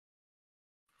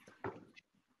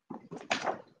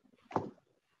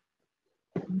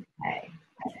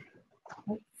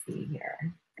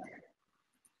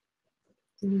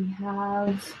We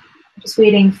have, just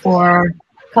waiting for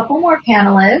a couple more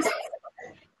panelists.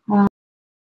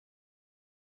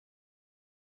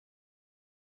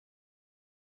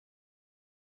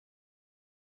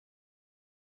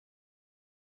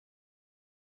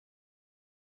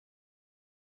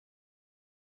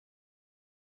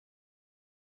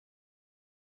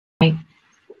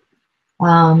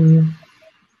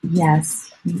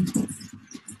 Yes.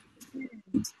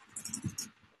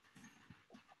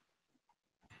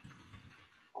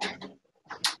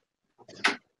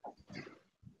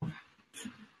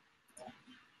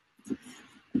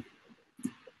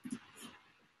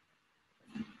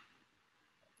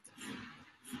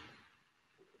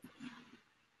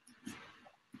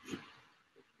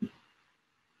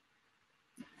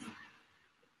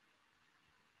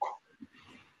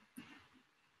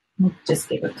 We'll just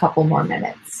give a couple more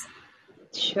minutes.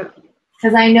 Sure.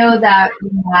 Because I know that we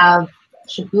have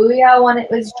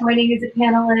Shibuya is joining as a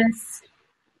panelist.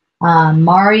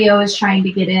 Mario is trying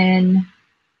to get in.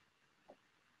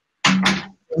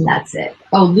 And that's it.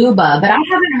 Oh, Luba. But I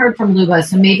haven't heard from Luba,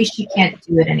 so maybe she can't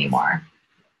do it anymore.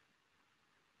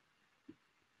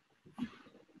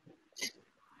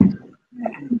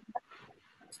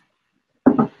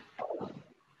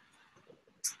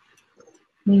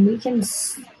 I mean, we can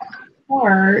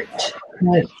start.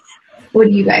 What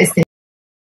do you guys think?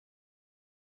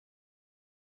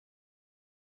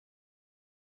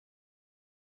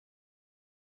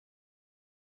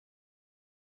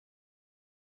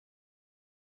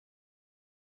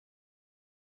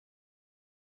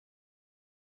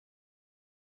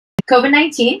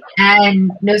 COVID-19,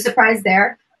 and no surprise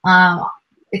there.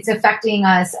 It's affecting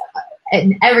us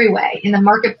in every way, in the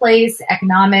marketplace,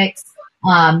 economics,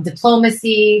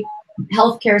 diplomacy,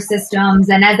 healthcare systems.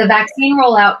 And as the vaccine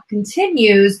rollout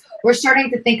continues, we're starting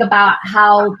to think about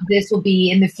how this will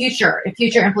be in the future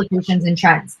implications and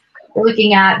trends. We're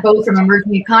looking at both from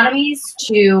emerging economies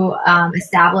to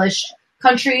established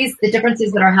countries, the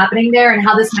differences that are happening there, and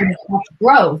how this might affect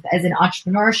growth as in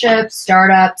entrepreneurship,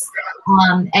 startups,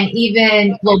 and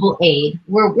even global aid,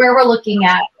 where we're looking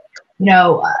at,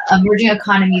 emerging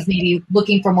economies maybe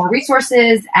looking for more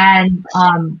resources and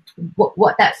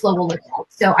what that flow will look like.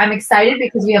 So I'm excited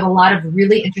because we have a lot of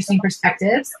really interesting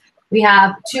perspectives. We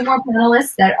have two more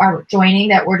panelists that are joining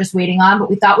that we're just waiting on, but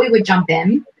we thought we would jump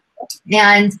in.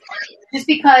 And just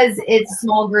because it's a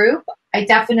small group, I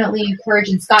definitely encourage,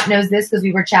 and Scott knows this because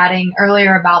we were chatting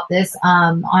earlier about this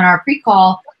on our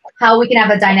pre-call, how we can have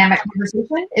a dynamic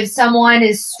conversation. If someone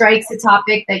strikes a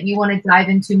topic that you want to dive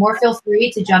into more, feel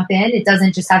free to jump in. It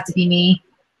doesn't just have to be me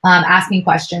asking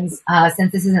questions,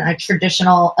 since this isn't a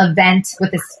traditional event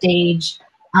with a stage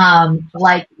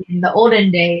like in the olden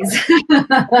days.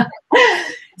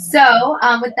 So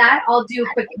with that, I'll do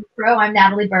a quick intro. I'm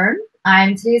Natalie Byrne.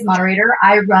 I'm today's moderator.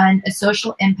 I run a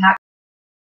social impact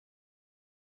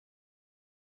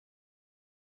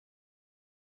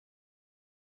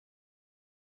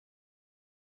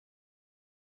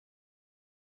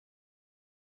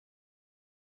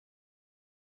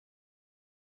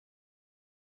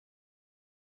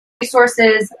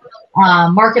resources,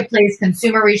 marketplace,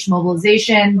 consumer reach,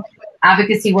 mobilization,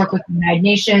 advocacy work with the United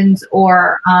Nations,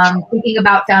 or thinking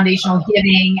about foundational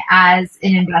giving as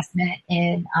an investment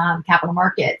in capital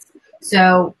markets.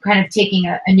 So kind of taking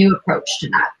a new approach to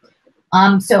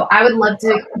that. So I would love to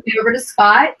give it over to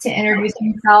Scott to introduce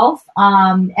himself.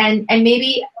 And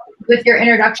maybe with your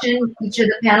introduction, each of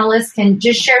the panelists can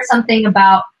just share something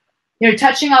about,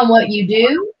 touching on what you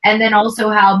do, and then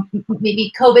also how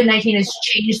maybe COVID-19 has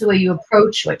changed the way you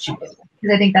approach what you do.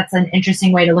 Because I think that's an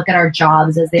interesting way to look at our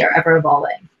jobs as they are ever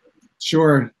evolving.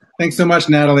 Sure. Thanks so much,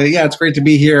 Natalie. Yeah, it's great to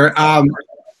be here.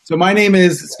 So my name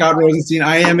is Scott Rosenstein.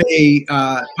 I am a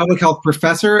public health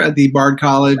professor at the Bard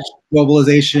College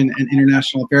Globalization and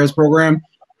International Affairs program.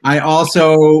 I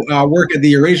also work at the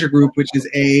Eurasia Group, which is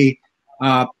a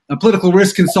political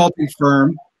risk consulting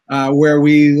firm where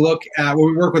we work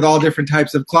with all different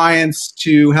types of clients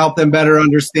to help them better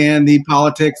understand the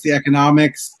politics, the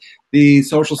economics, the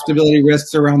social stability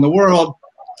risks around the world,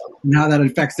 and how that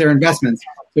affects their investments.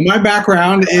 So my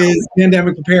background is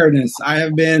pandemic preparedness. I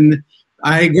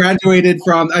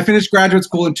finished graduate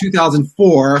school in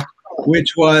 2004,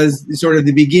 which was sort of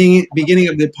the beginning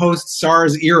of the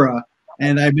post-SARS era.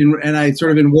 And I've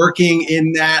sort of been working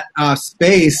in that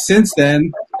space since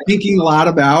then, thinking a lot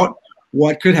about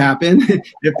what could happen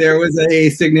if there was a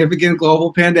significant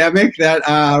global pandemic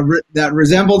that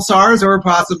resembled SARS or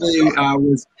possibly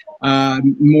was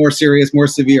more serious, more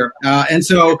severe. And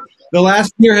so the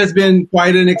last year has been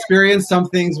quite an experience. Some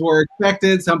things were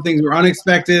expected, some things were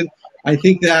unexpected. I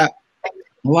think that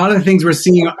a lot of the things we're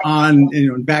seeing on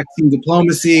vaccine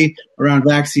diplomacy, around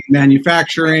vaccine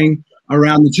manufacturing,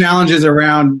 around the challenges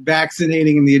around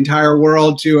vaccinating the entire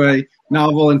world to a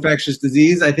novel infectious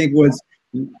disease, I think was,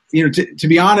 to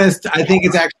be honest, I think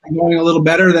it's actually going a little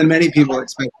better than many people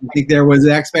expected. I think there was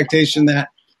an expectation that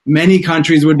many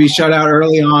countries would be shut out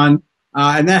early on,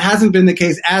 and that hasn't been the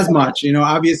case as much.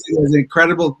 Obviously there's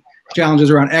incredible challenges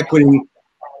around equity.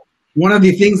 One of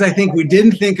the things I think we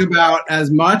didn't think about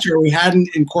as much, or we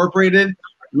hadn't incorporated,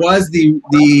 was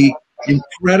the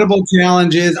incredible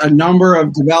challenges a number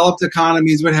of developed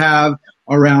economies would have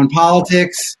around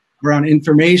politics, around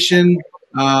information,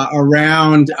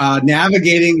 around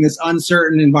navigating this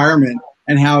uncertain environment,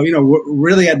 and how,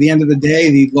 really at the end of the day,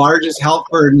 the largest health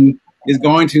burden is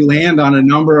going to land on a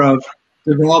number of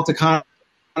developed economies.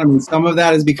 Some of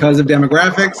that is because of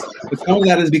demographics, but some of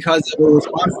that is because the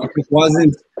response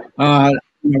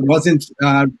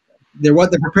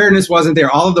the preparedness wasn't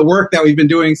there. All of the work that we've been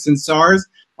doing since SARS,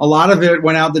 a lot of it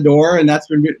went out the door, and that's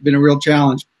been a real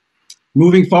challenge.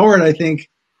 Moving forward, I think,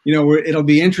 it'll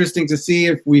be interesting to see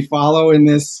if we follow in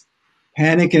this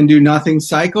panic and do nothing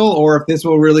cycle, or if this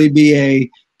will really be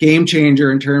a game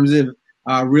changer in terms of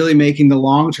really making the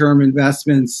long-term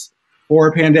investments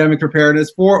for pandemic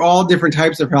preparedness, for all different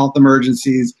types of health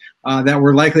emergencies that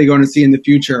we're likely going to see in the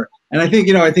future. And I think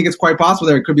it's quite possible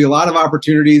there could be a lot of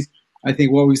opportunities. I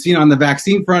think what we've seen on the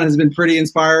vaccine front has been pretty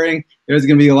inspiring. There's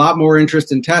going to be a lot more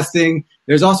interest in testing.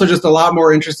 There's also just a lot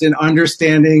more interest in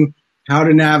understanding how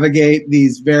to navigate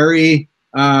these very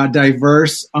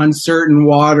diverse, uncertain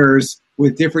waters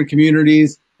with different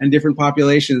communities and different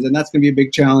populations. And that's going to be a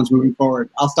big challenge moving forward.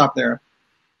 I'll stop there.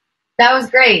 That was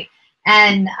great.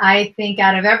 And I think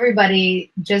out of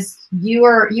everybody, just you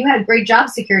had great job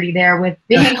security there with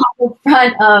being on the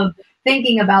front of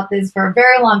thinking about this for a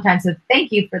very long time. So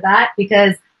thank you for that,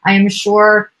 because I am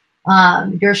sure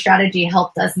your strategy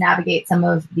helped us navigate some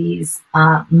of these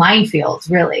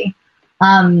minefields, really.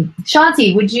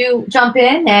 Shaanti, would you jump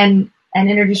in and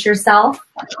introduce yourself?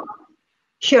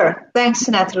 Sure. Thanks,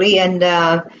 Natalie. And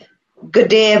good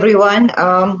day, everyone.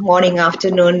 Morning,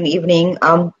 afternoon, evening.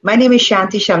 My name is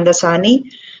Shaanti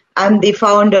Shamdasani. I'm the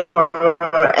founder of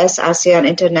ASEAN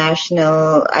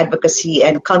International Advocacy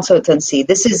and Consultancy.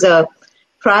 This is a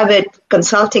private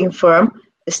consulting firm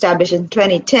established in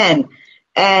 2010.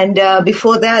 And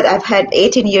before that, I've had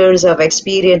 18 years of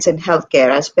experience in healthcare.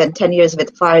 I spent 10 years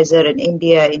with Pfizer in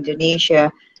India,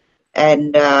 Indonesia,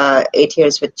 and 8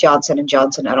 years with Johnson &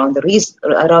 Johnson around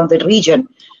the region.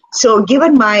 So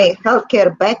given my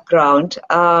healthcare background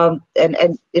and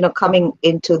coming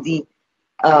into the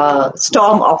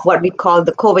storm of what we call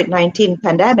the COVID-19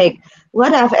 pandemic,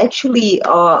 what I've actually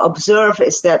observed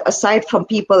is that aside from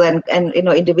people and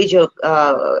individual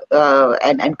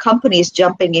and companies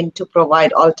jumping in to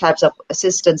provide all types of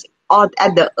assistance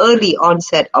at the early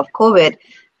onset of COVID,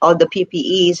 all the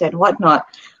PPEs and whatnot,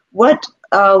 what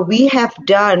we have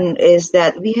done is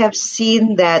that we have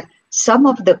seen that some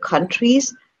of the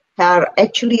countries are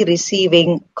actually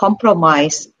receiving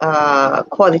compromised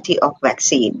quality of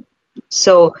vaccine.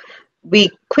 So we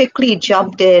quickly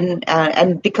jumped in,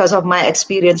 and because of my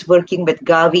experience working with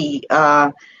Gavi,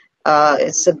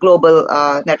 it's a global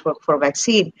network for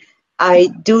vaccine, I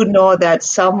do know that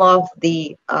some of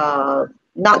the,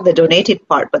 not the donated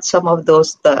part, but some of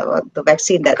those, the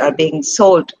vaccine that are being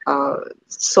sold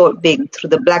being through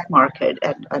the black market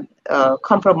and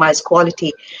compromised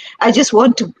quality. I just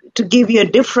want to give you a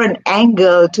different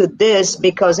angle to this,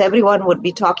 because everyone would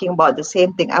be talking about the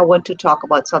same thing. I want to talk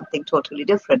about something totally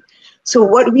different. So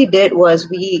what we did was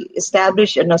we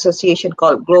established an association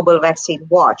called Global Vaccine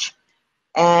Watch.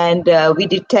 And we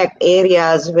detect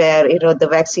areas where the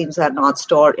vaccines are not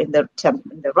stored in the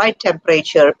right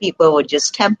temperature. People were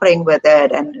just tampering with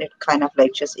it, and it kind of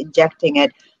like just injecting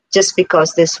it just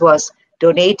because this was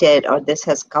donated or this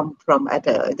has come from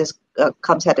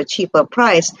comes at a cheaper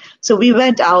price. So we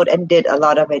went out and did a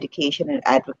lot of education and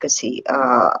advocacy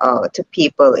to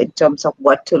people in terms of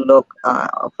what to look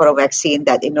for a vaccine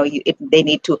that they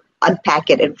need to unpack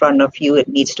it in front of you. It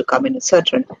needs to come in a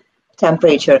certain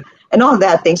temperature and all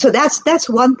that thing. So that's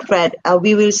one thread.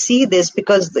 We will see this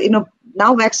because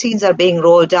now vaccines are being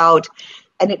rolled out,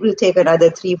 and it will take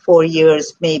another 3-4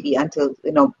 years maybe until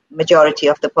majority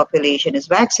of the population is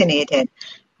vaccinated.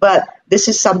 But this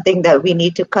is something that we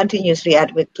need to continuously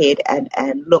advocate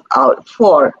and look out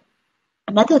for.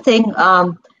 Another thing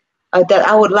that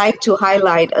I would like to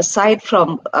highlight, aside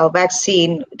from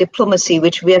vaccine diplomacy,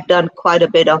 which we have done quite a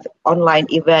bit of online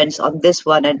events on this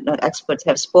one, and experts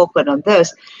have spoken on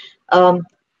this,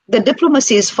 the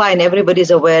diplomacy is fine.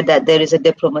 Everybody's aware that there is a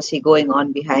diplomacy going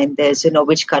on behind this,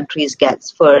 which countries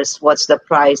gets first, what's the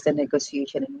price, the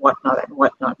negotiation and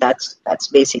whatnot. That's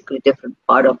basically a different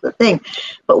part of the thing.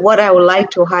 But what I would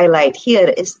like to highlight here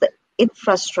is the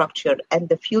infrastructure and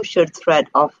the future threat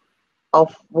of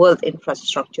world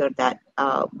infrastructure that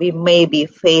we may be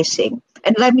facing.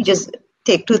 And let me just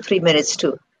take 2-3 minutes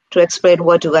to explain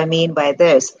what do I mean by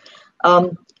this.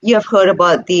 You have heard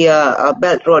about the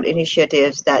Belt Road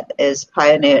initiatives that is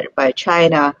pioneered by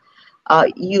China.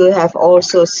 You have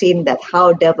also seen that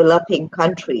how developing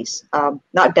countries,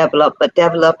 not developed, but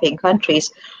developing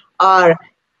countries are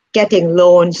getting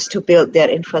loans to build their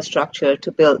infrastructure,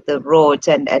 to build the roads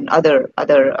and other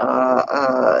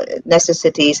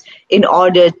necessities in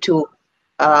order to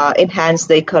enhance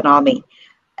the economy.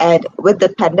 And with the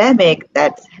pandemic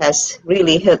that has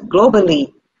really hit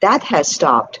globally, that has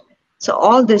stopped. So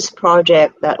all this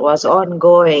project that was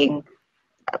ongoing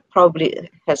probably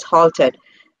has halted.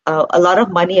 A lot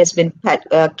of money has been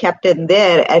kept in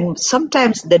there, and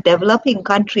sometimes the developing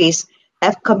countries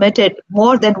have committed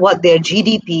more than what their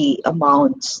GDP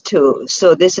amounts to.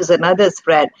 So this is another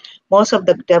threat. Most of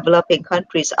the developing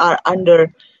countries are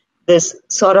under this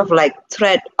sort of like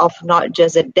threat of not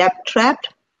just a debt trap,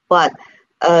 but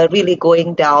really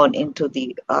going down into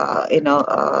the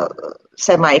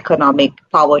semi-economic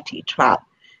poverty trap,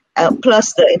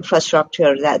 plus the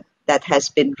infrastructure that has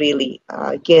been really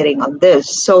gearing on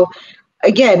this. So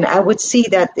again, I would see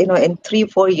that in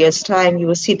 3-4 years' time, you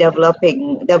will see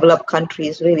developed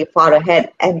countries really far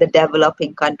ahead, and the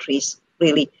developing countries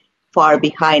really far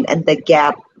behind, and the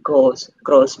gap grows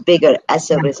bigger as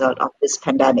a result of this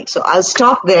pandemic. So I'll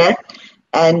stop there,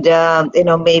 and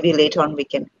maybe later on we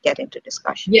can get into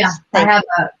discussion. Yeah, I have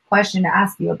a question to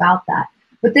ask you about that.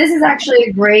 But this is actually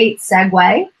a great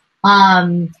segue.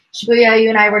 Shibuya, you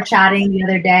and I were chatting the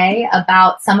other day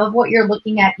about some of what you're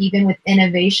looking at even with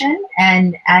innovation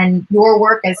and your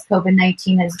work as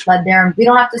COVID-19 has led there. And we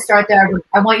don't have to start there.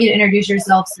 I want you to introduce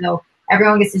yourself so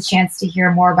everyone gets a chance to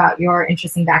hear more about your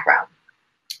interesting background.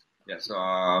 Yes,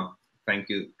 thank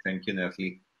you,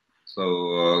 Natalie.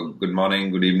 So good morning,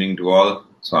 good evening to all.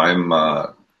 So I'm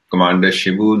Commander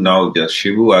Shibu, now just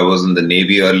Shibu. I was in the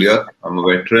Navy earlier. I'm a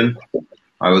veteran.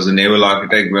 I was a naval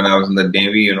architect when I was in the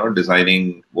Navy,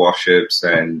 designing warships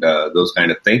and those kind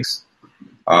of things.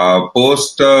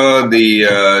 Post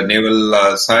the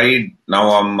naval side,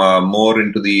 now I'm more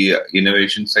into the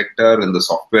innovation sector and the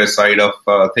software side of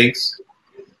things.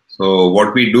 So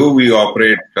what we do, we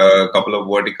operate a couple of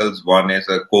verticals. One is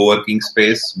a co-working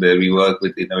space where we work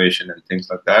with innovation and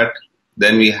things like that.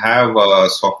 Then we have a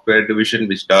software division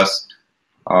which does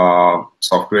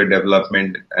software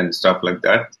development and stuff like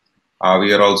that.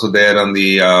 We are also there on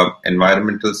the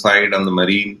environmental side, on the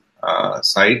marine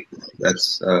side.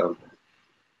 That's the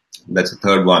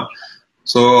third one.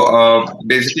 So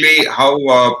basically, how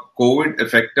COVID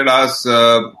affected us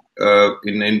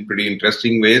in pretty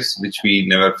interesting ways, which we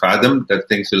never fathomed that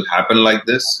things will happen like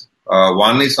this.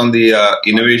 One is on the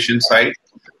innovation side.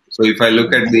 So if I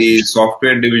look at the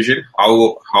software division,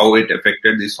 how it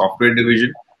affected the software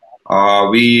division.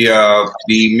 We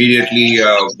immediately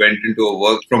went into a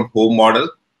work from home model,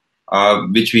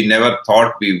 which we never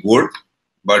thought we would,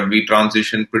 but we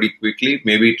transitioned pretty quickly,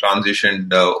 maybe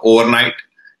transitioned overnight.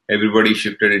 Everybody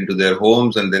shifted into their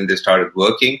homes and then they started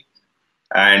working.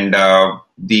 And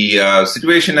the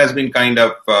situation has been kind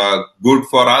of good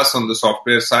for us on the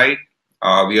software side.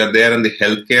 We are there on the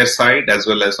healthcare side as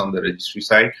well as on the registry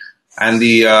side. And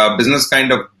the business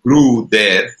kind of grew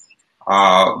there.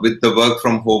 With the work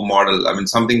from home model, I mean,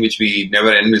 something which we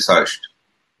never envisaged.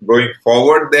 Going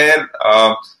forward there,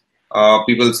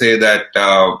 people say that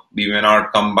we may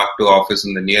not come back to office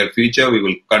in the near future. We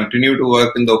will continue to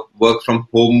work in the work from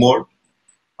home mode.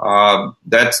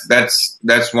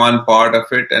 That's one part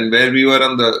of it. And where we were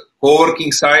on the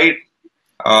co-working side,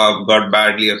 got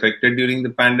badly affected during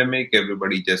the pandemic.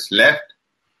 Everybody just left.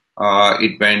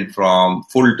 It went from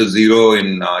full to zero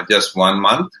in just 1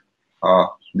 month.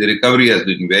 The recovery has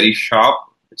been very sharp.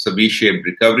 It's a V-shaped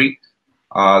recovery.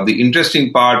 The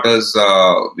interesting part is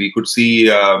we could see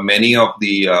many of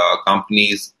the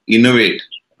companies innovate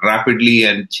rapidly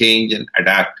and change and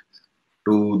adapt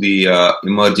to the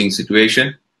emerging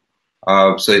situation.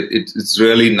 So it's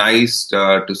really nice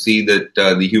to see that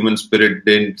the human spirit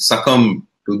didn't succumb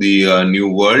to the new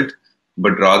world,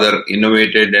 but rather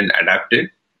innovated and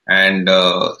adapted and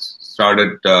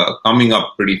started coming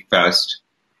up pretty fast.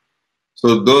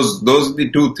 So those are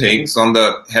the two things. On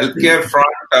the healthcare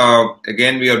front,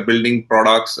 again, we are building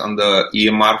products on the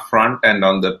EMR front and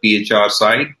on the PHR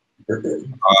side.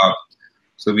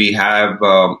 So we have,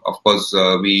 of course,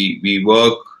 we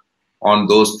work on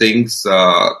those things,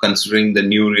 considering the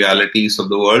new realities of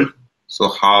the world. So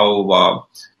how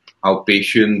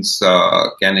patients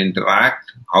can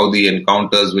interact, how the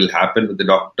encounters will happen with the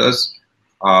doctors,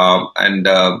 and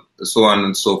so on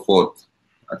and so forth.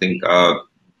 I think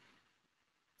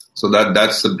so.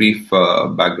 That's a brief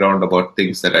background about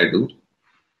things that I do.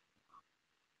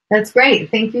 That's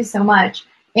great. Thank you so much.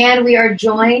 And we are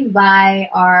joined by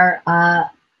our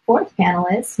fourth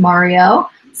panelist, Mario.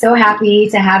 So happy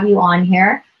to have you on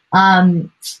here.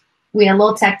 We had a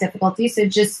little tech difficulty, so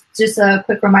just a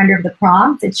quick reminder of the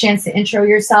prompt, a chance to intro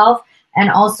yourself, and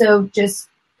also just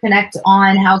connect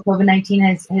on how COVID-19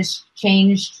 has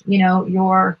changed,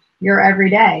 your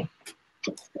everyday.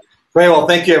 Very well.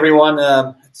 Thank you, everyone.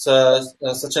 It's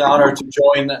such an honor to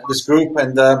join this group.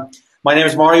 And my name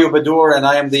is Mario Baddour, and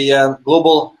I am the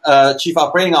Global Chief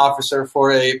Operating Officer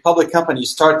for a public company,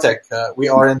 Startek. We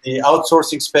are in the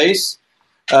outsourcing space.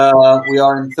 We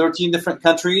are in 13 different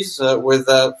countries with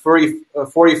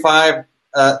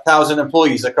 45,000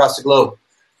 employees across the globe.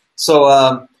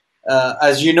 So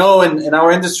as you know, in our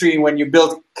industry, when you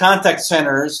build contact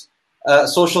centers,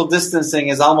 social distancing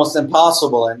is almost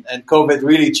impossible. And COVID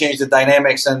really changed the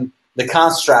dynamics and the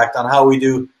construct on how we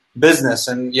do business.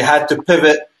 And you had to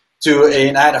pivot to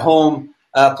an at-home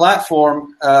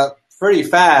platform pretty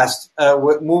fast,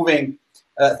 with moving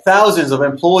thousands of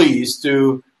employees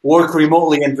to work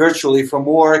remotely and virtually from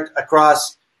work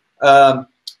across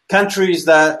countries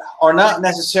that are not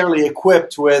necessarily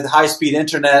equipped with high-speed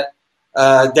internet,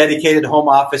 dedicated home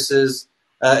offices,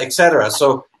 etc.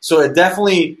 So it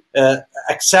definitely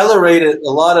accelerated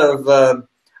a lot of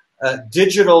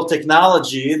digital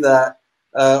technology that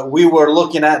we were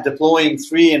looking at deploying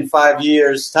 3 and 5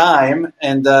 years' time,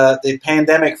 and the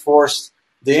pandemic forced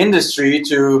the industry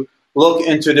to look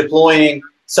into deploying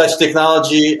such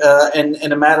technology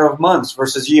in a matter of months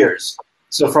versus years.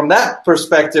 So from that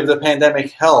perspective, the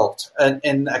pandemic helped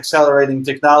in accelerating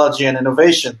technology and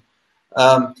innovation.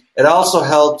 It also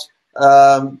helped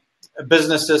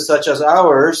businesses such as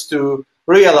ours to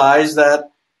realize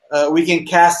that we can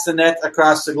cast the net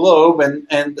across the globe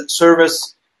and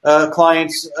service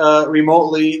clients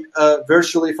remotely,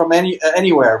 virtually from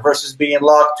anywhere versus being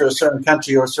locked to a certain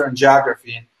country or a certain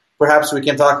geography. And perhaps we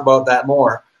can talk about that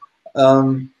more.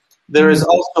 There is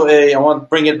also I want to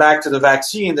bring it back to the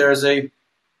vaccine. There is a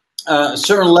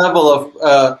certain level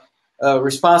of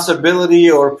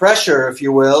responsibility or pressure, if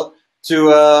you will,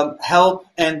 to help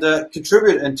and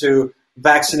contribute into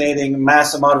vaccinating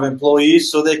mass amount of employees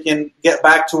so they can get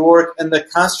back to work in the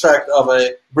construct of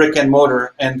a brick and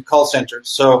mortar and call centers.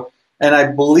 So, and I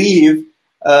believe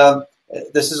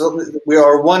we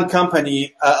are one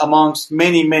company amongst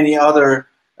many others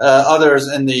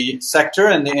in the sector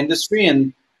and the industry,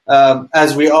 and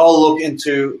as we all look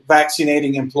into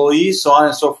vaccinating employees, so on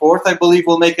and so forth, I believe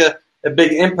will make a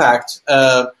big impact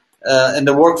in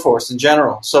the workforce in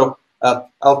general. So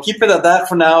I'll keep it at that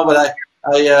for now, but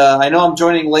I know I'm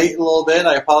joining late a little bit.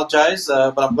 I apologize,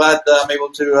 but I'm glad I'm able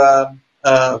to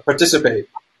participate.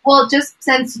 Well, just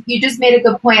since you just made a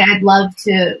good point, I'd love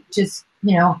to just,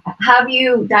 have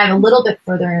you dive a little bit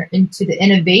further into the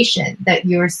innovation that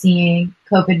you're seeing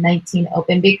COVID-19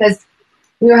 open, because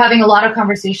we were having a lot of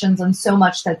conversations on so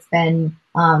much that's been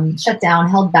shut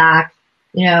down, held back,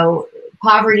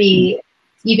 poverty,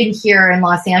 even here in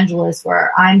Los Angeles,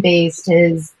 where I'm based,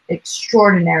 is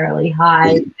extraordinarily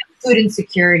high. Food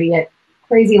insecurity at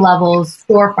crazy levels,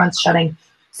 storefronts shutting.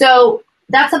 So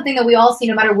that's something that we all see,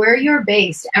 no matter where you're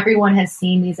based. Everyone has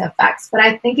seen these effects. But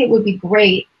I think it would be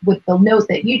great, with the note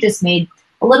that you just made,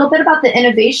 a little bit about the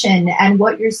innovation and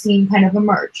what you're seeing kind of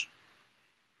emerge.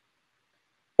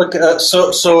 Look,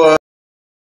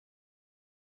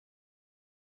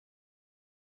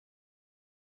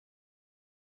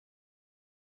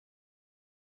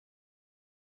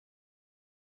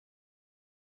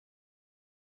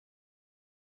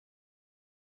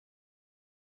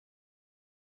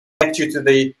 you to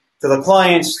the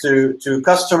clients, to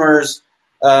customers.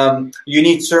 You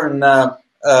need certain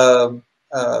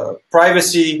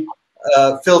privacy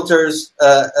filters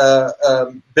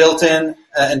built in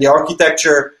the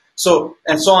architecture,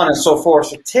 and so on and so forth.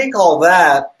 So take all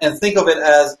that and think of it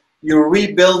as you're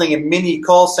rebuilding a mini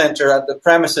call center at the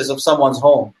premises of someone's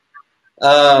home.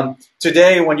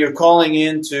 Today, when you're calling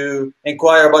in to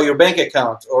inquire about your bank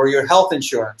account or your health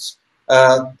insurance,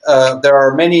 there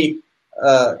are many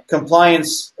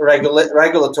compliance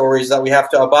regulatories that we have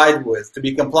to abide with to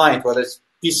be compliant, whether it's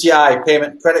PCI,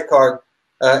 payment credit card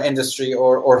industry,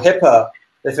 or HIPAA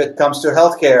if it comes to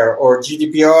healthcare, or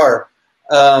GDPR.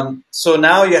 So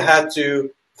now you had to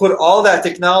put all that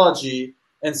technology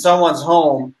in someone's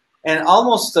home And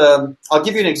almost, I'll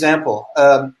give you an example.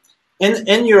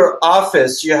 In your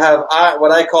office, you have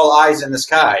what I call eyes in the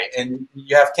sky, and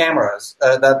you have cameras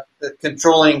that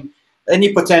controlling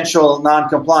any potential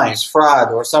non-compliance,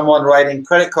 fraud, or someone writing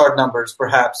credit card numbers,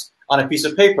 perhaps, on a piece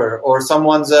of paper, or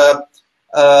someone's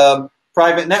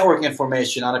private network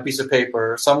information on a piece of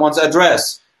paper, or someone's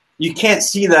address. You can't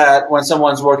see that when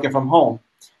someone's working from home.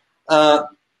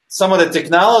 Some of the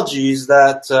technologies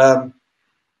that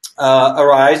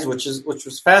arise, which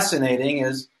was fascinating,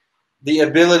 is the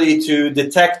ability to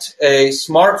detect a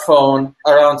smartphone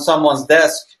around someone's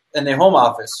desk in their home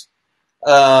office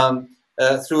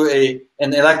through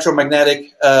an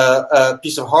electromagnetic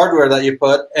piece of hardware that you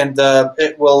put, and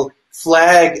it will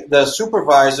flag the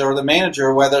supervisor or the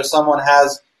manager whether someone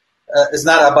is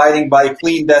not abiding by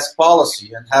clean desk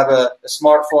policy and have a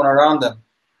smartphone around them.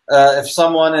 If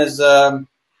someone is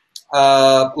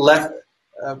left,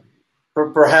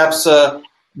 perhaps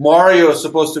Mario is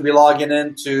supposed to be logging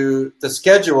into the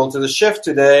schedule to the shift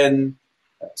today, and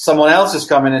someone else is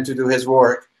coming in to do his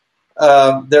work.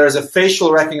 There is a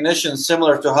facial recognition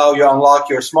similar to how you unlock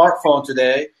your smartphone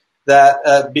today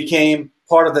that became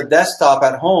part of the desktop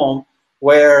at home,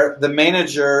 where the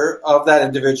manager of that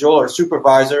individual or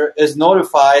supervisor is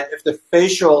notified if the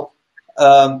facial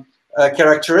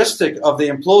characteristic of the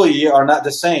employee are not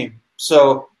the same.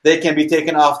 So they can be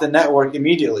taken off the network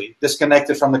immediately,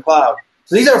 disconnected from the cloud.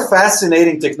 So these are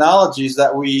fascinating technologies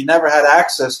that we never had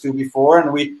access to before,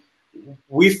 and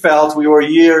we felt we were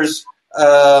years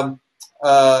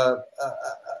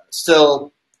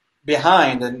still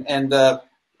behind, and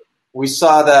we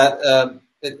saw that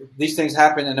these things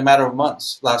happen in a matter of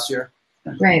months last year.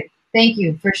 Great. Thank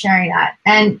you for sharing that.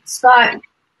 And Scott,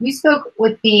 you spoke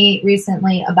with me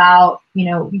recently about,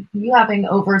 you having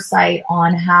oversight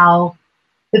on how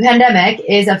the pandemic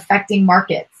is affecting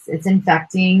markets. It's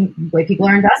infecting the way people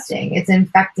are investing. It's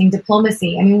infecting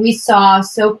diplomacy. I mean, we saw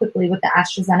so quickly with the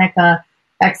AstraZeneca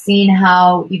vaccine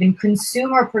how even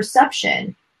consumer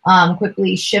perception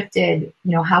quickly shifted,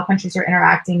 how countries are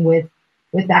interacting with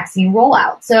vaccine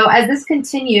rollout. So as this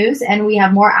continues and we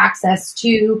have more access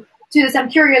to this, I'm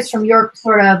curious from your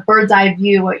sort of bird's eye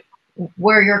view,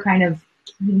 where you're kind of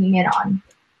leaning in on.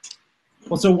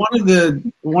 Well, so one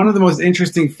of the most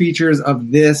interesting features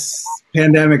of this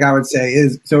pandemic, I would say,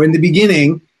 is so in the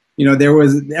beginning,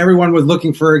 everyone was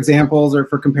looking for examples or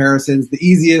for comparisons. The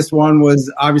easiest one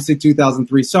was obviously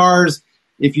 2003 SARS.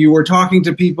 If you were talking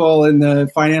to people in the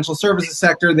financial services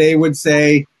sector, they would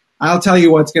say, I'll tell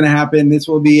you what's going to happen. This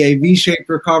will be a V-shaped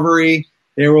recovery.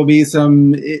 There will be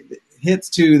some hits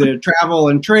to the travel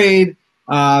and trade.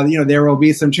 There will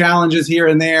be some challenges here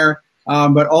and there.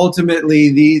 But ultimately,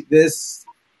 these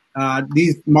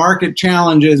market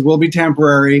challenges will be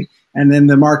temporary, and then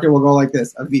the market will go like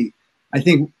this, a V. I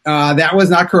think that was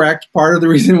not correct. Part of the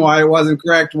reason why it wasn't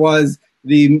correct was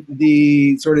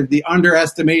the sort of the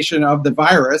underestimation of the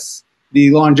virus, the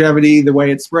longevity, the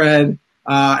way it spread,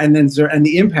 and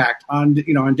the impact on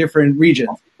different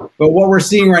regions. But what we're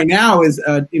seeing right now is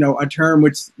a term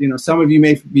which some of you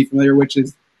may be familiar, which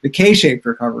is the K-shaped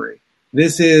recovery.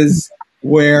 This is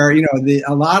where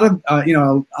a lot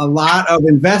of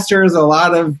investors, a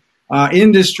lot of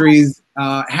industries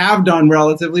have done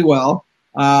relatively well.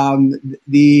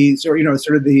 The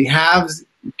haves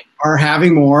are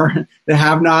having more, the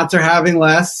have-nots are having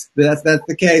less. That's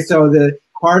the case. So the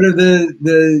part of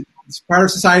part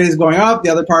of society is going up, the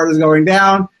other part is going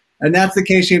down, and that's the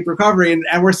K-shaped recovery.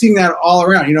 And we're seeing that all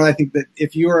around. I think that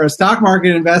if you are a stock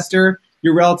market investor,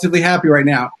 you're relatively happy right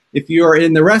now. If you are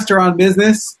in the restaurant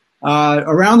business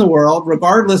around the world,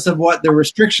 regardless of what the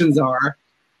restrictions are,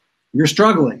 you're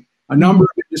struggling. A number of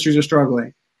industries are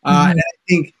struggling. And I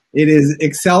think it is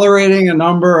accelerating a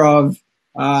number of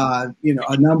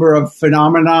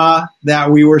phenomena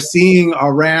that we were seeing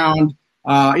around,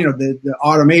 the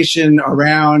automation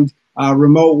around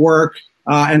remote work.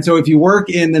 And so if you work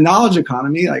in the knowledge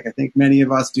economy, like I think many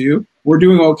of us do, we're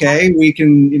doing okay. We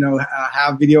can,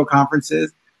 have video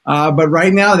conferences. But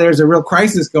right now there's a real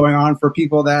crisis going on for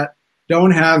people that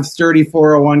don't have sturdy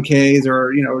 401ks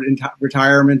or,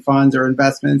 retirement funds or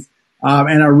investments,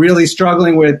 and are really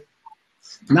struggling with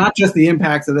not just the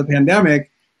impacts of the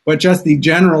pandemic, but just the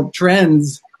general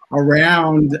trends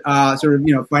around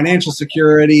financial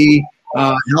security,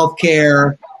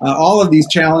 healthcare, all of these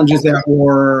challenges that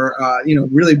were,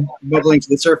 really bubbling to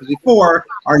the surface before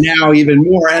are now even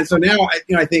more. And so now,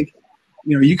 I think,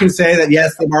 you can say that,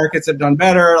 yes, the markets have done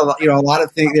better. A lot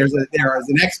of things, there is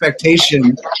an expectation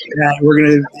that we're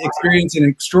going to experience an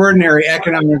extraordinary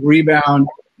economic rebound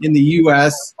in the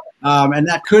U.S., and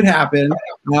that could happen.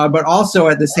 But also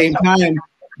at the same time,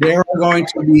 there are going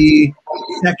to be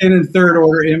second and third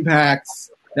order impacts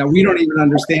that we don't even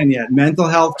understand yet. Mental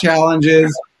health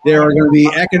challenges. There are going to be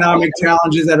economic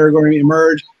challenges that are going to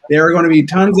emerge. There are going to be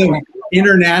tons of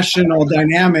international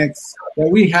dynamics that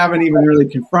we haven't even really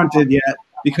confronted yet,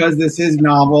 because this is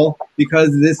novel,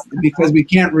 because we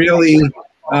can't really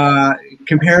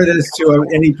compare this to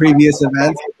any previous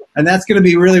event. And that's going to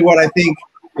be really what I think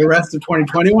the rest of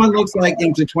 2021 looks like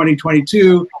into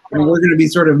 2022, and we're going to be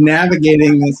sort of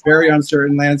navigating this very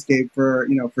uncertain landscape for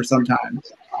some time.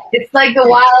 It's like the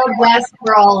Wild West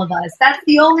for all of us. That's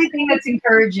the only thing that's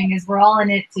encouraging, is we're all in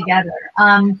it together.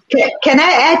 Can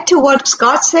I add to what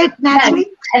Scott said, Natalie?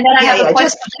 Yes. And then I have a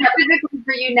question specifically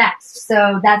for you next.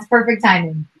 So that's perfect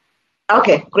timing.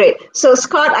 Okay, great. So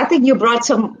Scott, I think you brought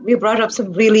up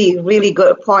some really, really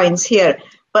good points here.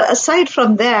 But aside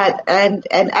from that, and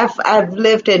I've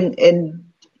lived in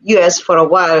US for a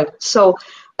while. So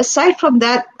aside from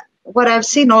that, what I've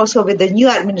seen also with the new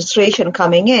administration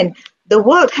coming in, the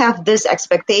world have this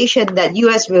expectation that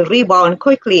US will rebound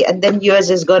quickly, and then US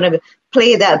is going to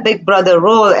play that big brother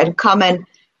role and come and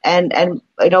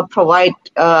provide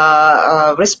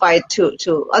respite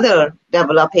to other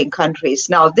developing countries.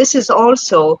 Now, this is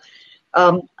also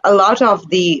a lot of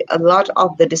the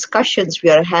discussions we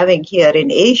are having here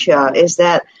in Asia is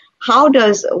that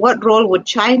what role would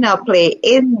China play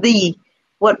in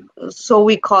what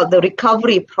we call the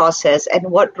recovery process, and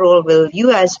what role will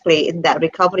US play in that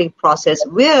recovery process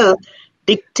will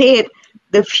dictate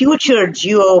the future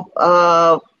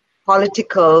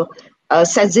geopolitical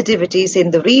sensitivities in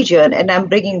the region. And I'm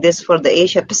bringing this for the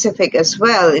Asia Pacific as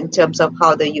well in terms of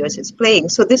how the US is playing.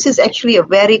 So this is actually a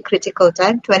very critical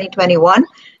time, 2021,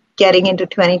 getting into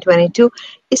 2022.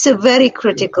 It's a very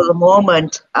critical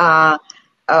moment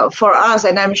for us,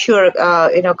 and I'm sure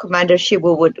Commander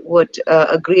Shibu would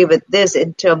agree with this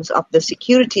in terms of the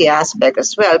security aspect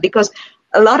as well, because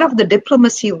a lot of the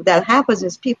diplomacy that happens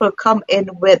is people come in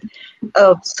with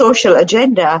a social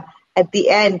agenda. At the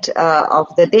end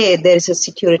of the day, there is a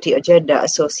security agenda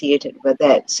associated with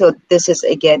that. So this is,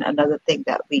 again, another thing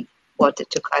that we wanted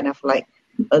to kind of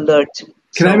alert.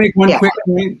 Can I make one quick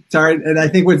point? Sorry, and I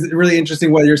think what's really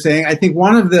interesting what you're saying, I think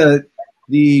one of the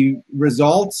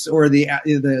results or the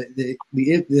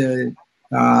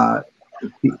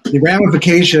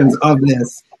ramifications of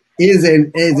this is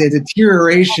a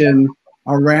deterioration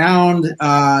around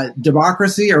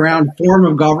democracy, around form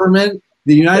of government.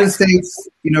 The United States,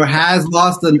 has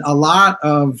lost a lot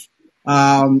of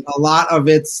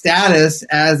its status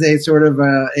as a sort of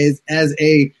as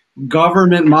a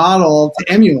government model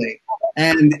to emulate,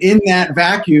 and in that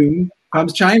vacuum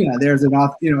comes China. There's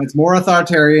it's more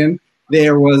authoritarian.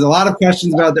 There was a lot of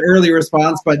questions about the early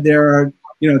response, but they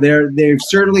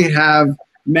certainly have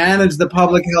managed the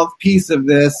public health piece of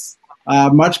this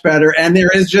much better. And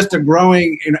there is just a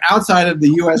growing, outside of the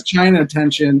U.S.-China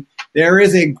tension, there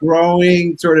is a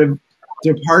growing sort of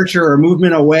departure or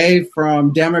movement away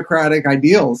from democratic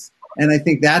ideals. And I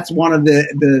think that's one of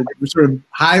the sort of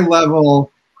high-level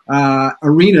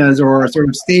arenas or sort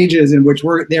of stages in which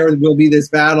there will be this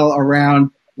battle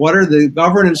around what are the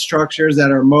governance structures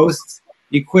that are most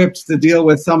equipped to deal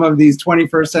with some of these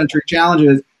 21st century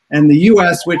challenges. And the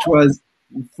U.S., which was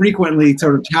frequently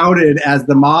sort of touted as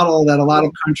the model that a lot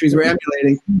of countries were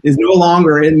emulating, is no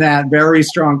longer in that very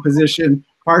strong position,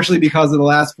 partially because of the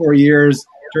last 4 years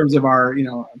in terms of our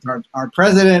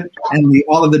president and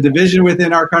all of the division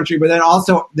within our country, but then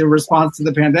also the response to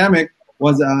the pandemic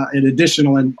was an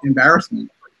additional embarrassment.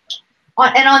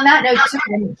 And on that note,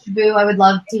 too, Shibu, I would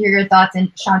love to hear your thoughts,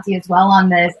 and Shaanti as well, on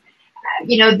this.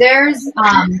 There's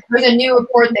a new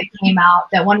report that came out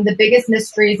that one of the biggest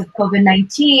mysteries of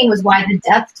COVID-19 was why the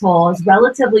death toll is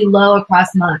relatively low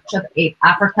across much of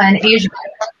Africa and Asia.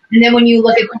 And then when you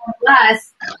look at the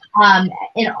U.S.,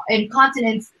 in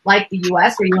continents like the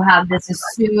U.S., where you have this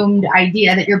assumed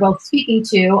idea that you're both speaking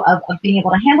to of being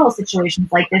able to handle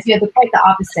situations like this, you have quite the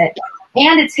opposite.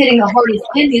 And it's hitting the hardest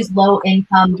in these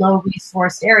low-income,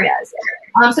 low-resourced areas.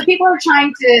 So people are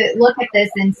trying to look at this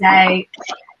and say,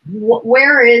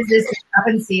 where is this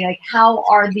discrepancy? Like, how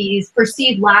are these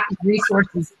perceived lack of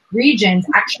resources regions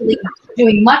actually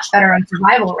doing much better in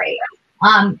survival rate?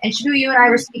 And Shibu, you and I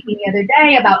were speaking the other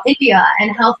day about India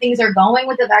and how things are going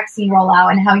with the vaccine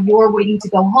rollout and how you're waiting to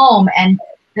go home and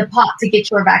to get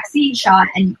your vaccine shot,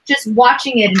 and just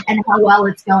watching it and how well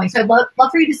it's going. So I'd love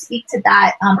for you to speak to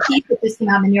that piece that just came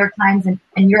out in the New York Times and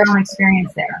your own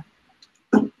experience there.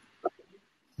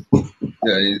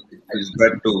 Is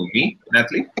that to me,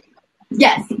 Natalie?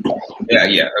 Yes.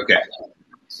 Yeah. Okay.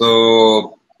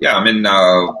 So,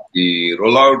 the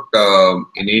rollout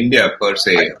in India per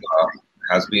se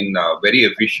has been very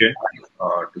efficient,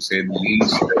 to say the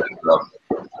least.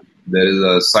 There is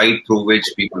a site through which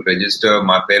people register.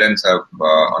 My parents have,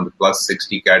 on the plus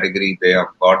 60 category, they have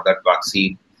got that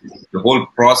vaccine. The whole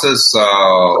process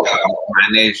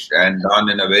managed and done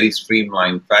in a very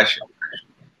streamlined fashion.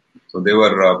 So they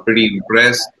were pretty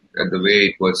impressed at the way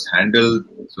it was handled.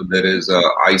 So there is a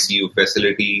ICU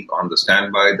facility on the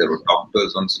standby. There were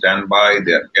doctors on standby.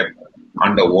 They are kept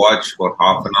under watch for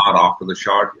half an hour after the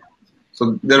shot.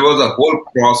 So there was a whole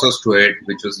process to it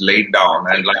which was laid down,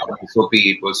 and like an SOP,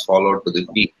 it was followed to the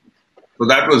T. So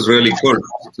that was really good.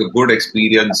 It's a good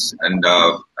experience, and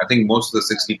I think most of the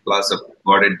 60 plus have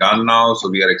got it done now. So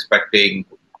we are expecting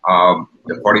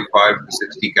the 45 to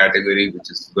 60 category, which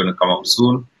is going to come up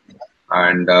soon.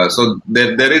 And so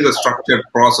there is a structured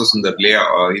process in the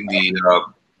layout,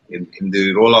 in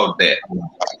the rollout there.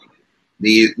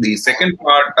 The second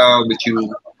part, which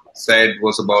you said,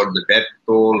 was about the death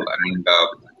toll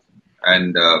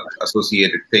and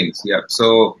associated things. Yeah.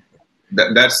 So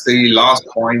that's the last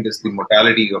point, is the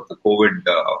mortality of the COVID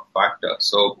factor.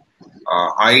 So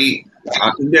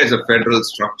India is a federal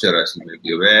structure, as you may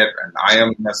be aware, and I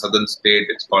am in a southern state.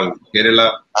 It's called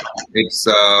Kerala. It's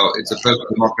the first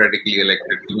democratically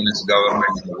elected communist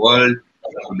government in the world.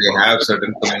 They have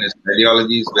certain communist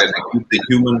ideologies where they keep the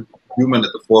human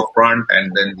at the forefront,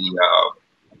 and then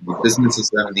the businesses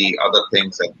and the other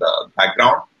things at the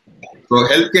background. So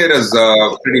healthcare is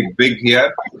pretty big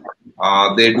here.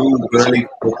 They do really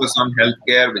focus on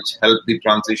healthcare, which helped the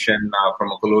transition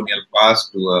from a colonial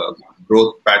past to a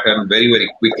growth pattern very,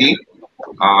 very quickly.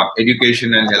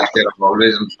 Education and healthcare are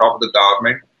always on top of the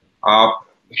government.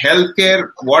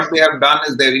 Healthcare, what they have done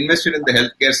is they've invested in the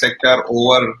healthcare sector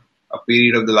over a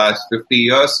period of the last 50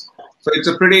 years. So it's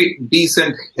a pretty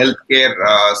decent healthcare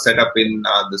setup in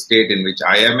the state in which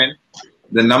I am in.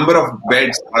 The number of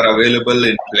beds are available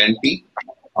in plenty.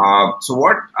 So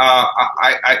what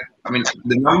I mean,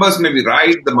 the numbers may be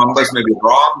right, the numbers may be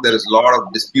wrong. There is a lot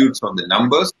of disputes on the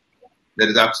numbers. There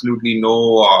is absolutely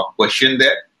no question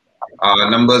there.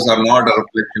 Numbers are not a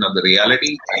reflection of the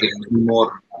reality. I think many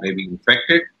more may be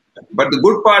infected. But the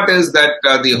good part is that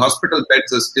the hospital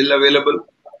beds are still available.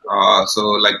 So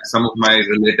like some of my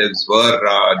relatives were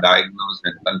diagnosed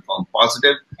and confirmed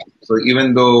positive. So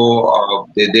even though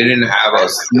they didn't have a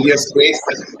serious case,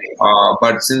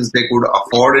 but since they could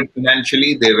afford it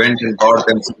financially, they went and got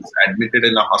themselves admitted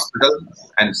in a hospital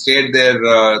and stayed there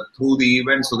through the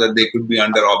event so that they could be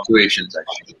under observations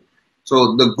actually.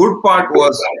 So the good part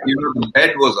was, the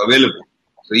bed was available.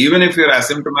 So even if you're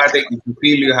asymptomatic, if you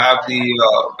feel you have the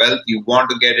wealth, you want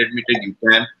to get admitted, you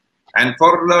can. And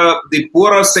for the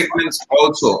poorer segments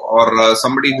also, or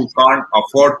somebody who can't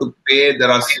afford to pay, there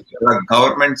are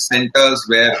government centers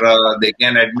where they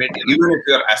can admit, even if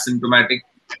you're asymptomatic,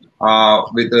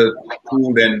 with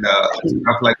food and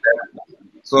stuff like that.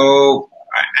 So,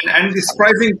 and the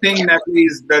surprising thing, Natalie,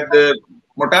 is that the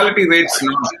mortality rate's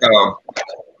not,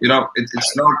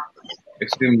 it's not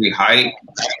extremely high.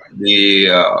 The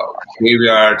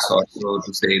graveyards, or so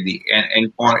to say, the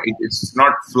endpoint, it's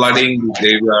not flooding the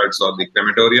graveyards or the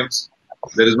crematoriums.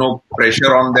 There is no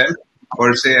pressure on them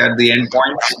per se at the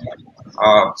endpoints.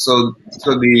 So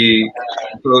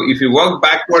if you work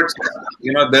backwards,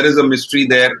 there is a mystery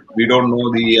there. We don't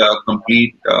know the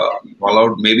complete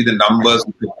fallout. Maybe the numbers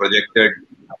which are projected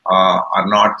are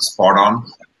not spot on.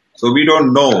 So we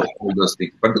don't know all those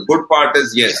things. But the good part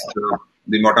is, yes,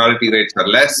 the mortality rates are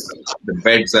less, the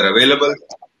beds are available,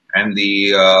 and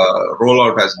the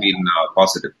rollout has been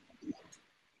positive.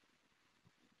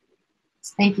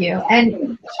 Thank you.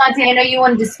 And Shaanti, I know you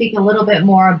wanted to speak a little bit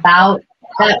more about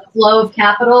that flow of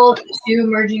capital to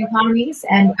emerging economies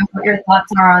and what your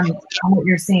thoughts are on what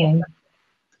you're seeing.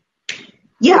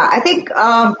 Yeah, I think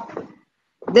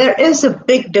there is a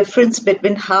big difference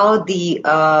between how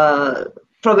the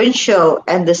provincial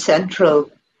and the central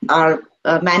are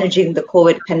managing the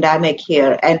COVID pandemic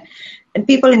here. And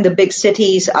people in the big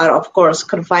cities are, of course,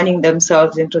 confining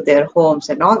themselves into their homes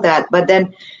and all that. But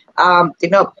then,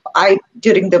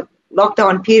 during the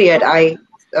lockdown period, I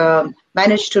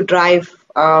managed to drive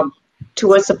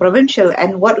towards the provincial.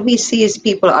 And what we see is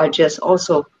people are just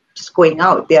going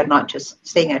out. They are not just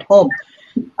staying at home.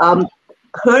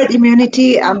 Herd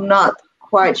immunity, I'm not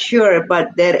quite sure,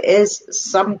 but there is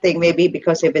something, maybe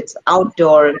because if it's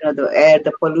outdoor, the air,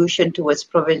 the pollution towards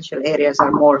provincial areas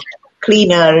are more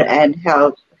cleaner and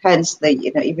hence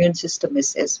the immune system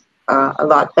is a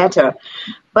lot better.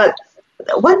 But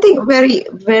one thing very,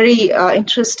 very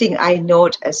interesting I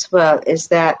note as well is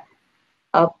that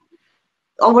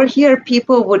over here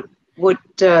people would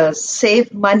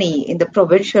save money in the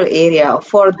provincial area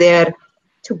for their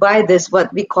to buy this,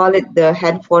 what we call it, the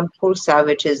handphone pulsar,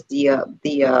 which is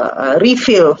the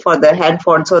refill for the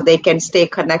handphone, so they can stay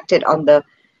connected on the,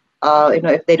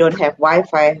 if they don't have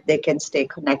Wi-Fi, they can stay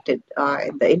connected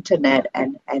in the internet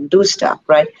and do stuff,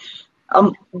 right?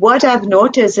 What I've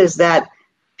noticed is that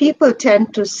people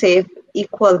tend to save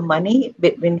equal money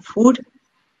between food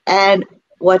and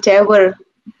whatever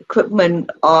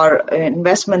equipment or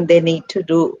investment they need to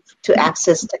do to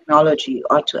access technology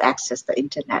or to access the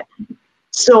internet.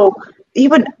 So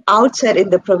even outside in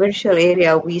the provincial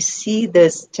area, we see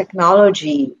this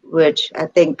technology, which I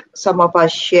think some of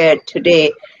us shared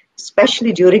today,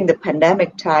 especially during the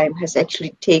pandemic time, has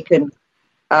actually taken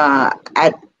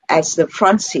as the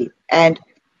front seat. And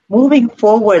moving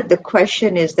forward, the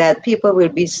question is that people will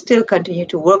be still continue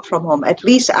to work from home. At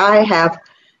least I have,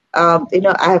 I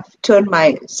have turned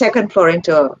my second floor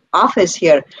into an office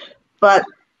here. But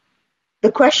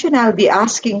the question I'll be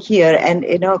asking here, and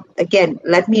again,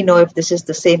 let me know if this is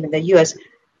the same in the US,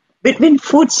 between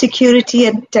food security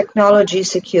and technology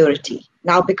security.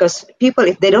 Now, because people,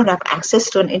 if they don't have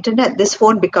access to an internet, this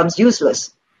phone becomes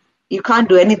useless. You can't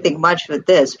do anything much with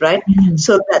this, right? Mm-hmm.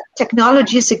 So that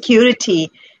technology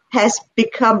security has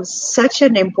become such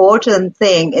an important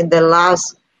thing in the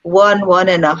last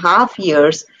 1.5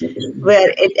 years,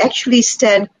 where it actually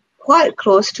stands quite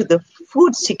close to the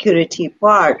food security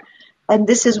part. And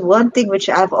this is one thing which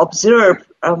I've observed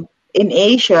in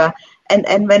Asia.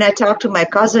 And when I talk to my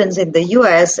cousins in the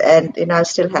US, and I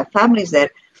still have families there,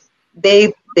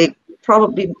 they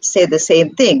probably say the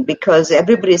same thing, because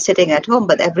everybody is sitting at home,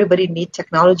 but everybody needs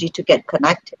technology to get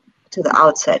connected to the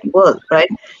outside world, right?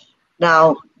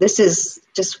 Now, this is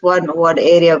just one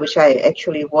area which I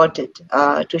actually wanted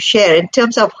to share. In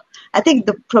terms of, I think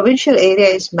the provincial area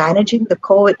is managing the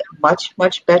COVID much,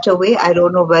 much better way. I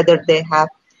don't know whether they have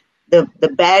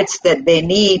the beds that they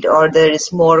need, or there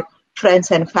is more friends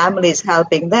and families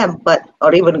helping them,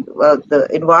 or even the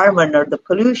environment or the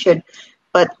pollution.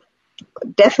 But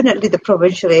definitely the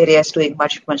provincial area is doing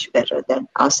much, much better than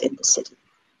us in the city.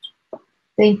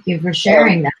 Thank you for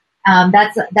sharing that.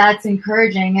 That's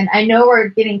encouraging. And I know we're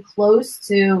getting close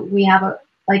to, we have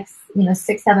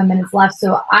 6-7 minutes left.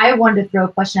 So I wanted to throw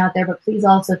a question out there, but please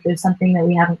also if there's something that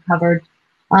we haven't covered.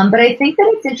 But I think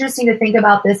that it's interesting to think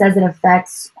about this as it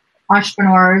affects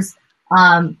entrepreneurs,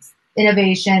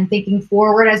 innovation, thinking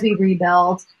forward as we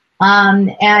rebuild.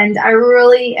 And I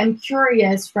really am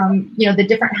curious from, the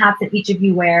different hats that each of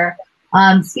you wear,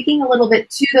 speaking a little bit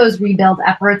to those rebuild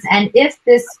efforts, and if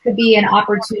this could be an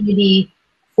opportunity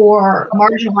for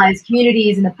marginalized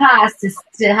communities in the past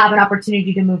to have an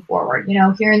opportunity to move forward.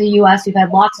 Here in the U.S., we've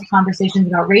had lots of conversations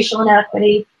about racial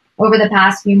inequity over the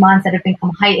past few months that have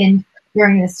become heightened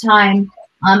during this time.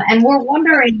 And we're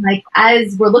wondering,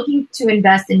 as we're looking to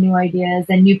invest in new ideas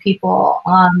and new people,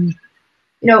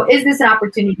 is this an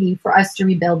opportunity for us to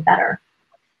rebuild better?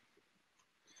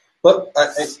 Well,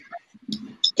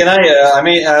 can I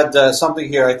may add something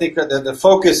here. I think that the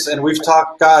focus, and we've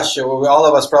talked, all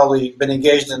of us probably been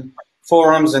engaged in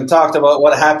forums and talked about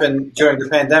what happened during the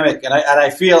pandemic. And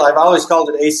I feel I've always called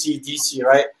it ACDC,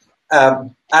 right?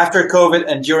 After COVID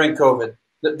and during COVID.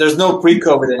 There's no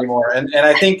pre-COVID anymore. And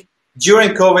I think during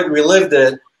COVID, we lived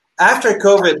it. After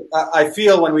COVID, I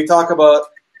feel when we talk about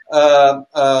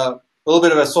a little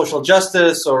bit of a social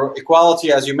justice or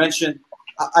equality, as you mentioned,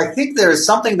 I think there is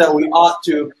something that we ought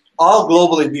to all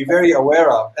globally be very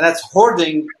aware of, and that's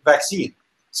hoarding vaccine.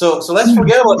 So let's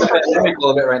forget about the pandemic a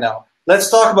little bit right now. Let's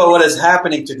talk about what is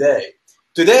happening today.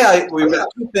 Today, we've got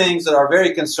two things that are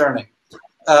very concerning.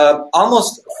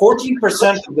 Almost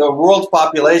 14% of the world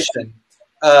population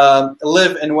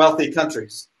live in wealthy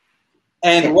countries.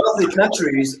 And wealthy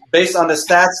countries, based on the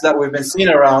stats that we've been seeing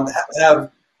around,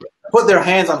 have put their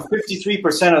hands on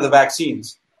 53% of the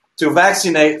vaccines to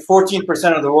vaccinate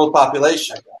 14% of the world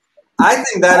population. I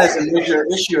think that is a major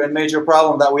issue and major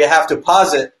problem that we have to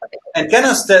posit and kind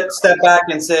of step back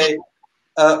and say,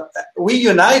 we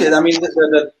united. I mean,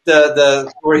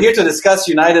 we're here to discuss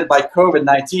united by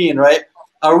COVID-19, right?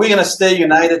 Are we going to stay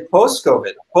united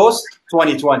post-COVID,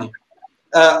 post-2020?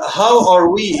 How are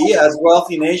we as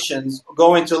wealthy nations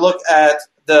going to look at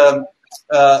the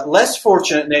less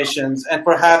fortunate nations and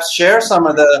perhaps share some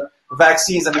of the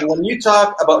vaccines? I mean, when you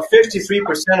talk about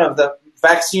 53% of the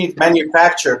vaccines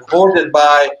manufactured, hoarded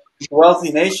by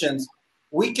wealthy nations,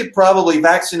 we could probably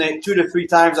vaccinate 2 to 3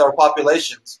 times our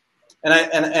populations.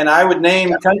 And I would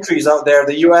name countries out there,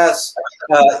 the U.S.,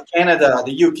 Canada,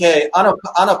 the U.K.,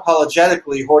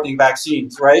 unapologetically hoarding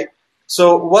vaccines, right?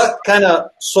 So what kind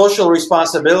of social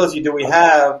responsibility do we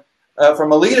have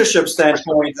from a leadership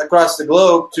standpoint across the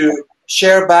globe to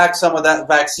share back some of that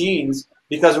vaccines,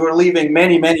 because we're leaving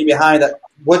many, many behind that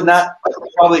would not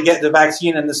probably get the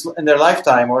vaccine in their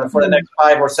lifetime or for the next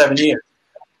 5 or 7 years.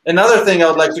 Another thing I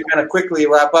would like to kind of quickly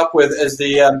wrap up with is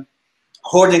the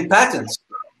hoarding patents,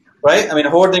 right? I mean,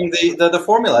 hoarding the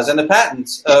formulas and the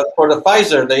patents for the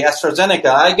Pfizer, the AstraZeneca.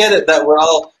 I get it that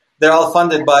they're all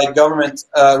funded by government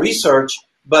research,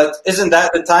 but isn't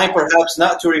that the time perhaps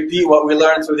not to repeat what we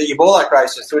learned through the Ebola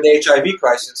crisis, through the HIV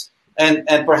crisis,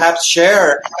 and perhaps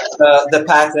share the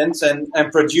patents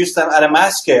and produce them at a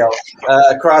mass scale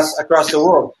across the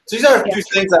world? So these are two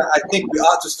things that I think we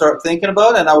ought to start thinking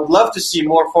about, and I would love to see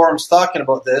more forums talking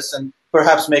about this and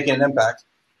perhaps making an impact.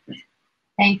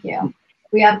 Thank you.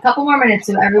 We have a couple more minutes,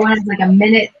 so everyone has like a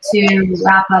minute to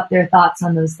wrap up their thoughts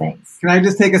on those things. Can I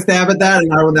just take a stab at that, and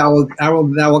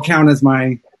that will count as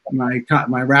my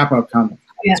wrap up comment.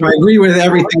 Yeah. So I agree with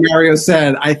everything Mario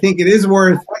said. I think it is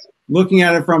worth looking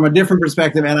at it from a different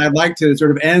perspective, and I'd like to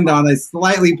sort of end on a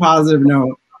slightly positive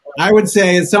note. I would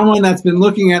say, as someone that's been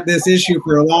looking at this issue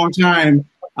for a long time,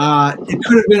 it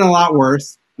could have been a lot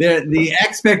worse. The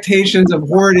expectations of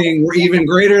hoarding were even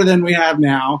greater than we have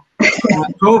now.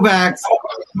 COVAX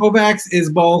is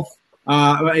both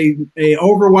a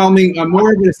overwhelming,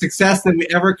 more of a success than we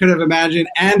ever could have imagined,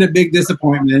 and a big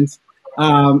disappointment.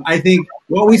 I think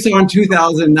what we saw in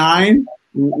 2009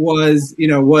 was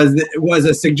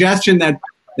a suggestion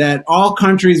that all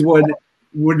countries would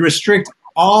restrict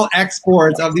all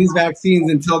exports of these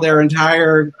vaccines until their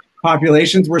entire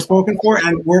populations were spoken for,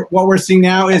 and what we're seeing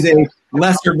now is a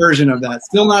lesser version of that.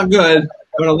 Still not good,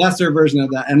 but a lesser version of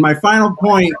that. And my final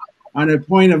point, on a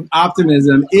point of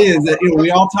optimism, is that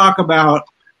we all talk about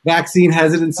vaccine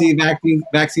hesitancy,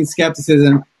 vaccine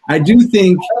skepticism. I do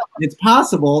think it's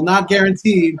possible, not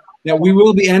guaranteed, that we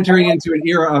will be entering into an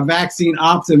era of vaccine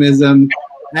optimism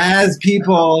as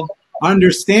people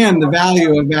understand the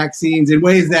value of vaccines in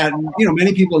ways that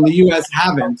many people in the U.S.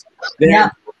 haven't.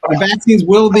 The vaccines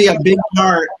will be a big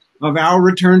part of our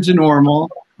return to normal.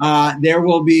 There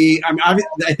will be,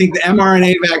 I think the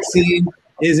mRNA vaccine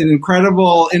is an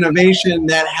incredible innovation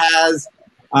that has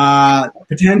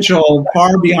potential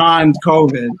far beyond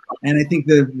COVID. And I think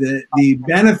the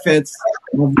benefits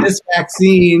of this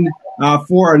vaccine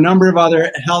for a number of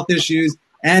other health issues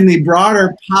and the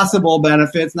broader possible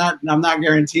benefits, I'm not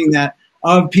guaranteeing that,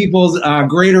 of people's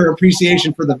greater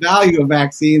appreciation for the value of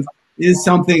vaccines is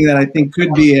something that I think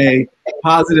could be a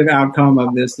positive outcome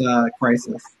of this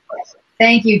crisis.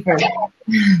 Thank you for that.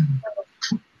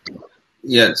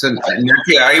 Yes, and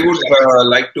Natalie, I would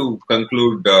like to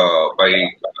conclude by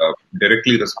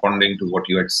directly responding to what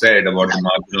you had said about the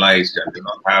marginalized and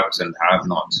haves and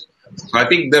have-nots. So I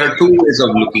think there are two ways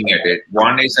of looking at it.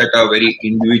 One is at a very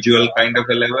individual kind of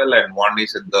a level, and one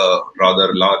is at the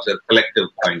rather larger collective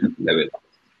kind of level.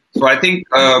 So I think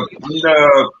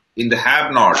in the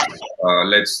have-nots,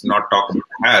 let's not talk about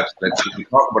the haves, let's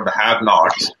talk about the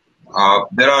have-nots.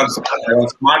 There are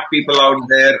smart people out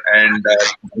there and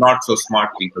not so smart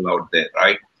people out there,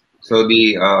 right? So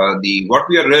the what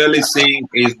we are really seeing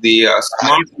is the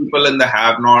smart people in the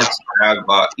have-nots have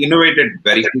innovated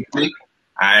very quickly,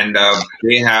 and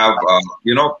they have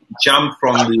jumped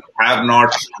from the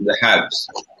have-nots to the haves,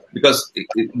 because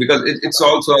it's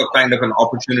also a kind of an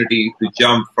opportunity to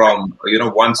jump from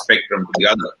one spectrum to the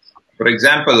other. For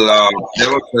example, there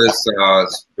was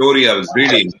this story I was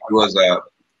reading. It was a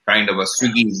kind of a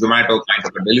Swiggy, Zomato kind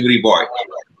of a delivery boy,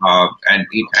 and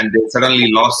they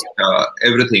suddenly lost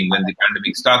everything when the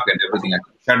pandemic started and everything had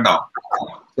shut down.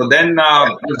 So then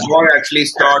this boy actually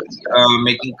started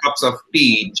making cups of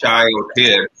tea, chai out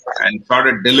here, and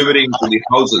started delivering to the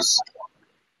houses.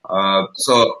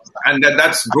 And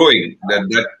that's growing.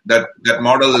 That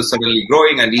model is suddenly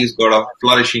growing, and he's got a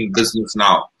flourishing business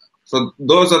now. So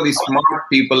those are the smart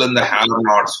people in the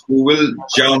have-nots who will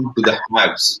jump to the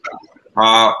haves.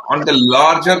 On the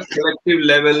larger collective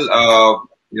level,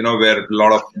 where a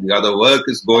lot of the other work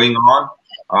is going on,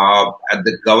 at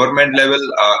the government level,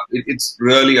 it's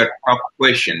really a tough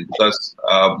question, because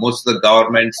most of the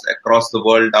governments across the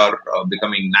world are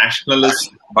becoming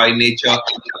nationalist by nature,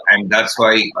 and that's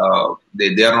why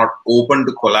they are not open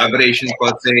to collaboration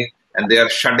per se, and they are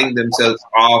shutting themselves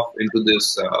off into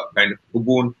this kind of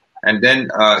cocoon, and then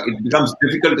it becomes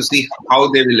difficult to see how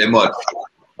they will emerge.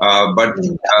 But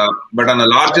on a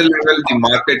larger level, the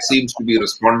market seems to be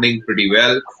responding pretty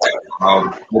well.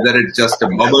 Whether it's just a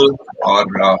bubble or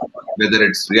whether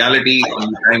it's reality,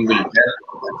 only time will tell.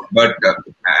 But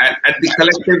at the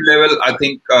collective level, I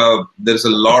think there's a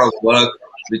lot of work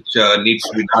which needs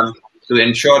to be done to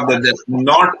ensure that the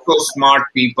not so smart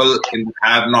people in the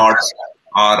have-nots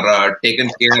are taken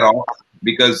care of.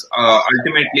 Because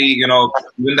ultimately, even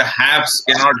the haves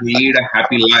cannot lead a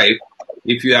happy life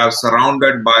if you are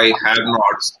surrounded by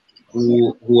have-nots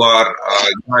who are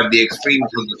at the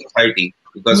extremes of the society,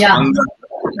 because hunger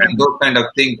and those kind of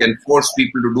things can force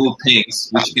people to do things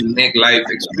which can make life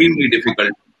extremely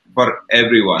difficult for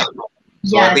everyone.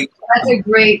 So yes, I think that's a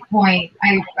great point.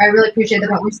 I really appreciate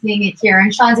that we're seeing it here.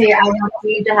 And Shaanti, I want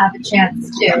you to have a chance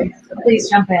too. So please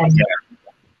jump in.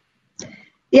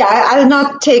 Yeah, I'll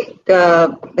not take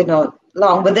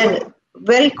long, but then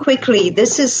very quickly,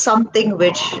 this is something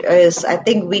which is, I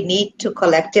think we need to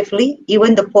collectively,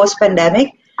 even the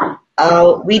post-pandemic,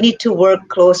 we need to work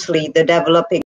closely, the developing